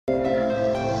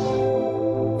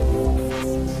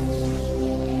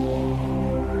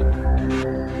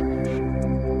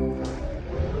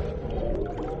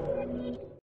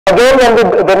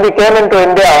when we came into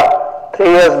India 3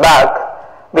 years back,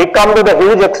 we come with a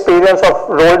huge experience of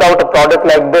rolled out a product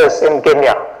like this in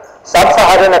Kenya.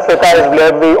 Sub-Saharan Africa is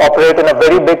where we operate in a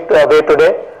very big way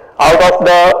today. Out of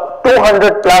the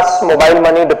 200 plus mobile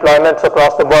money deployments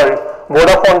across the world,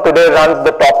 Vodafone today runs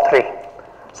the top 3.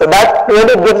 So that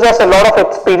really gives us a lot of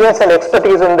experience and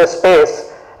expertise in this space,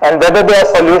 and whether they are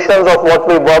solutions of what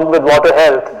we work with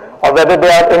WaterHealth or whether they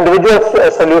are individual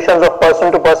solutions of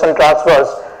person-to-person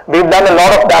transfers, we've done a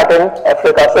lot of that in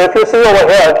Africa. So if you see over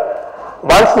here,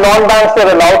 once non-banks were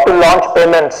allowed to launch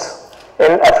payments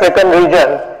in African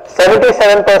region,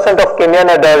 77% of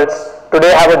Kenyan adults today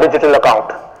have a digital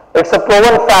account. It's a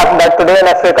proven fact that today in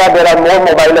Africa there are more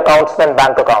mobile accounts than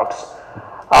bank accounts.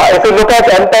 If you look at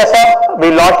M-pesa, we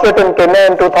launched it in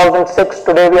Kenya in 2006.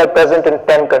 Today we are present in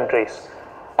 10 countries.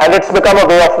 And it's become a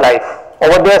way of life.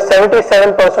 Over there,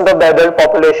 77% of the adult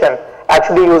population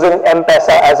actually using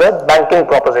M-pesa as a banking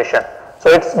proposition. So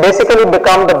it's basically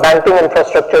become the banking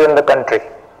infrastructure in the country.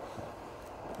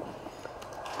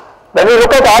 When we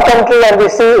look at our country and we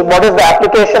see what is the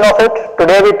application of it,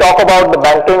 today we talk about the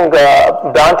banking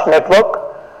branch network.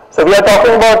 So we are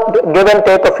talking about, give and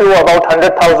take a few, about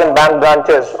 100,000 bank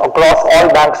branches across all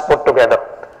banks put together.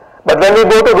 But when we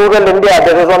go to rural India,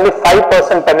 there is only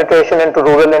 5% penetration into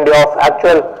rural India of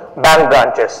actual bank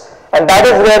branches. And that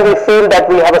is where we feel that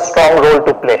we have a strong role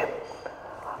to play.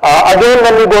 Again,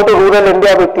 when we go to rural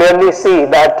India, we clearly see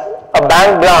that a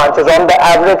bank branch is on the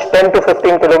average 10 to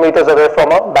 15 kilometers away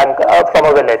from a bank, from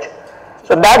a village.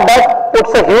 So that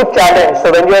puts a huge challenge.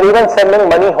 So when you are even sending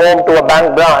money home to a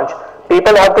bank branch,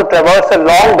 people have to traverse a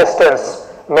long distance,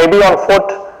 maybe on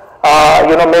foot,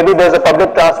 maybe there's a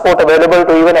public transport available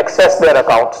to even access their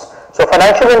accounts. So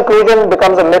financial inclusion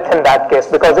becomes a myth in that case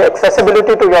because the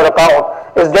accessibility to your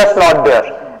account is just not there.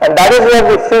 And that is where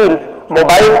we feel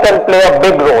mobile can play a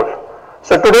big role.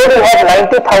 So today we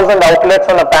have 90,000 outlets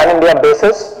on a pan-India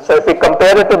basis. So if we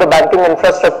compare it to the banking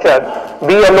infrastructure,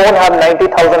 we alone have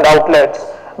 90,000 outlets.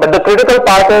 But the critical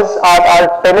part is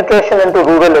our penetration into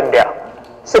rural India.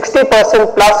 60%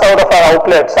 plus out of our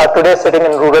outlets are today sitting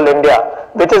in rural India,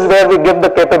 which is where we give the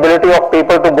capability of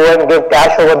people to go and give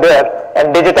cash over there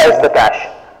and digitize the cash.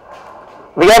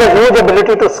 We have a huge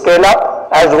ability to scale up.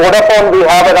 As Vodafone, we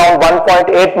have around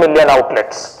 1.8 million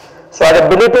outlets. So our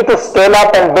ability to scale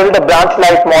up and build a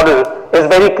branch-like model is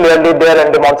very clearly there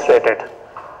and demonstrated.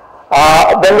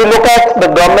 When we look at the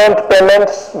government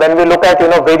payments, when we look at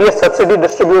various subsidy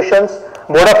distributions,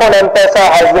 Vodafone M-pesa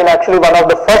has been actually one of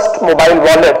the first mobile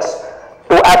wallets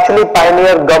to actually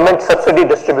pioneer government subsidy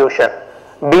distribution.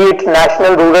 Be it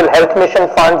National Rural Health Mission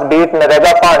funds, be it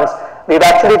NREGA funds, we've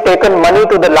actually taken money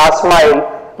to the last mile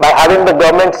by having the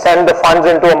government send the funds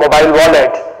into a mobile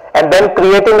wallet and then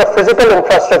creating a physical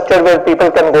infrastructure where people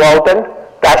can go out and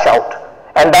cash out.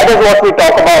 And that is what we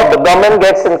talk about. The government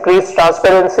gets increased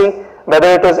transparency,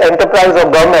 whether it is enterprise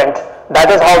or government. That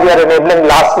is how we are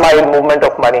enabling last mile movement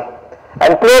of money.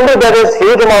 And clearly there is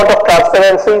huge amount of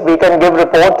transparency. We can give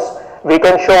reports, we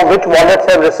can show which wallets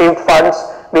have received funds,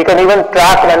 we can even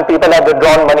track when people have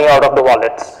withdrawn money out of the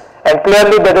wallets. And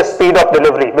clearly there is speed of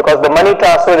delivery because the money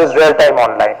transfer is real time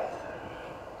online.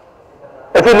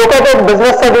 If you look at the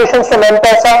business solutions from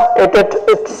M-pesa,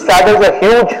 it straddles a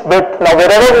huge bit. Now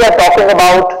wherever we are talking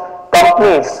about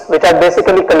companies which are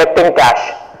basically collecting cash,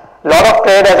 a lot of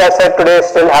trade, as I said today, is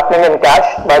still happening in cash,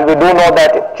 while we do know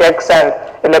that checks and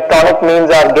electronic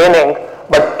means are gaining,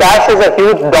 but cash is a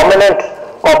huge dominant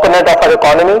component of our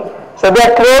economy. So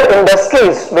there are clear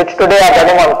industries which today are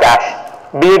running on cash,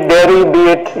 be it dairy,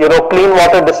 be it clean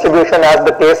water distribution, as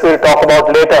the case we'll talk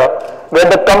about later, where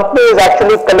the company is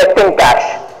actually collecting cash,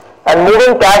 and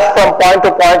moving cash from point to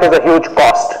point is a huge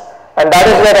cost. And that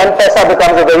is where M-pesa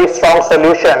becomes a very strong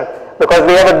solution, because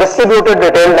we have a distributed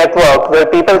retail network where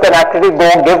people can actually go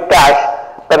give cash,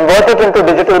 convert it into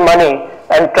digital money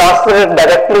and transfer it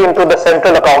directly into the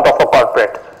central account of a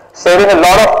corporate, saving a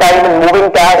lot of time in moving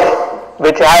cash,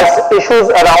 which has issues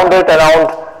around it,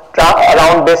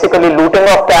 around basically looting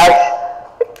of cash,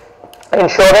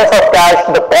 insurance of cash,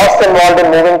 the cost involved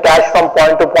in moving cash from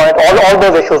point to point, all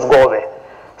those issues go away.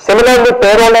 Similarly,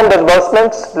 payroll and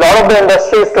disbursements, a lot of the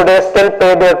industries today still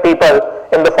pay their people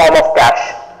in the form of cash.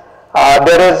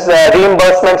 There is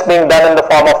reimbursements being done in the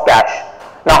form of cash.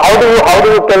 Now, how do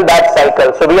you kill that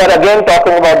cycle? So we are again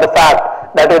talking about the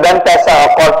fact that with M-pesa, a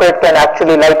corporate can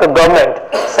actually, like a government,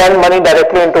 send money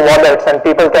directly into wallets and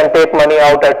people can take money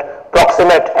out at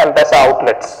proximate M-pesa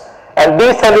outlets. And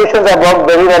these solutions have worked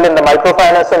very well in the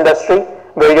microfinance industry,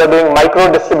 where you're doing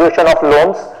micro distribution of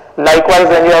loans. Likewise,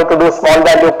 when you have to do small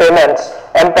value payments,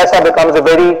 M-pesa becomes a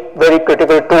very, very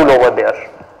critical tool over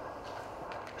there.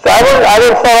 So I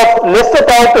will sort of list it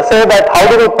out to say that how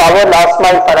do we power last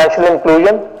mile financial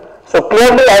inclusion. So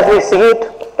clearly, as we see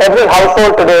it, every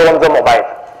household today owns a mobile.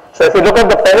 So if you look at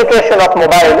the penetration of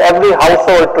mobile, every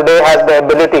household today has the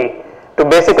ability to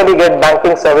basically get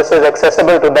banking services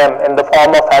accessible to them in the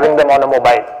form of having them on a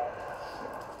mobile.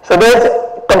 So there is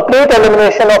complete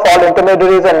elimination of all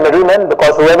intermediaries and middlemen,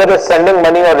 because whoever is sending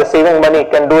money or receiving money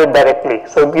can do it directly.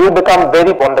 So you become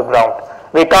very on the ground.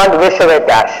 We can't wish away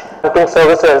cash. Banking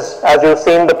services, as you've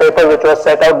seen the paper which was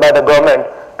set out by the government,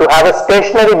 to have a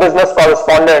stationary business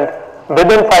correspondent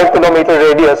within 5-kilometer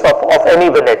radius of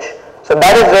any village. So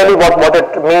that is really what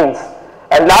it means.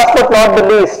 And last but not the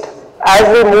least, as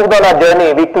we moved on our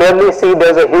journey, we clearly see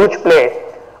there's a huge play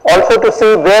also to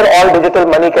see where all digital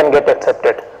money can get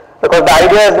accepted. Because the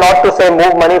idea is not to say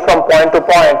move money from point to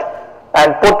point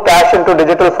and put cash into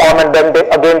digital form and then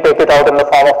again take it out in the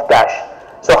form of cash.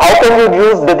 So how can you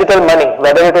use digital money,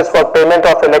 whether it is for payment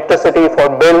of electricity, for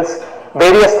bills,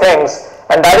 various things,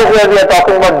 and that is where we are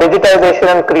talking about digitization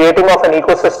and creating of an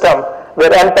ecosystem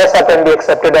where M-pesa can be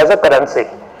accepted as a currency.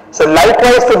 So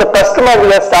likewise to the customer,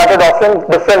 we have started offering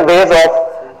different ways of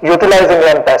utilizing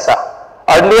M-pesa.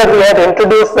 Earlier we had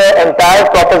introduced the entire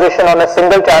proposition on a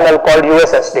single channel called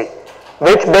USSD,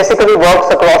 which basically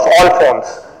works across all phones,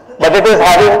 but it is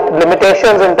having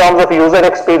limitations in terms of user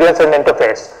experience and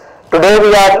interface. Today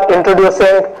we are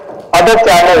introducing other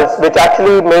channels which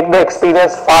actually make the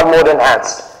experience far more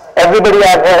enhanced. Everybody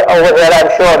over here,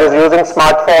 I'm sure, is using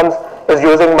smartphones, is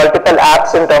using multiple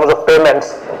apps in terms of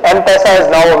payments. M-pesa is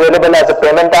now available as a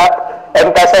payment app.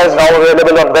 M-pesa is now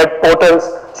available on web portals.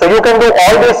 So you can do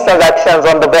all these transactions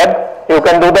on the web. You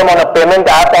can do them on a payment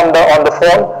app on the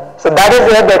phone. So that is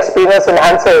where the experience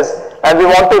enhances, and we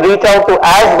want to reach out to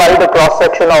as wide a cross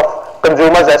section of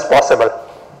consumers as possible.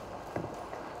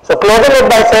 So closing it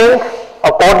by saying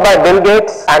a quote by Bill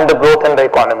Gates and the growth in the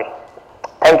economy.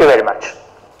 Thank you very much.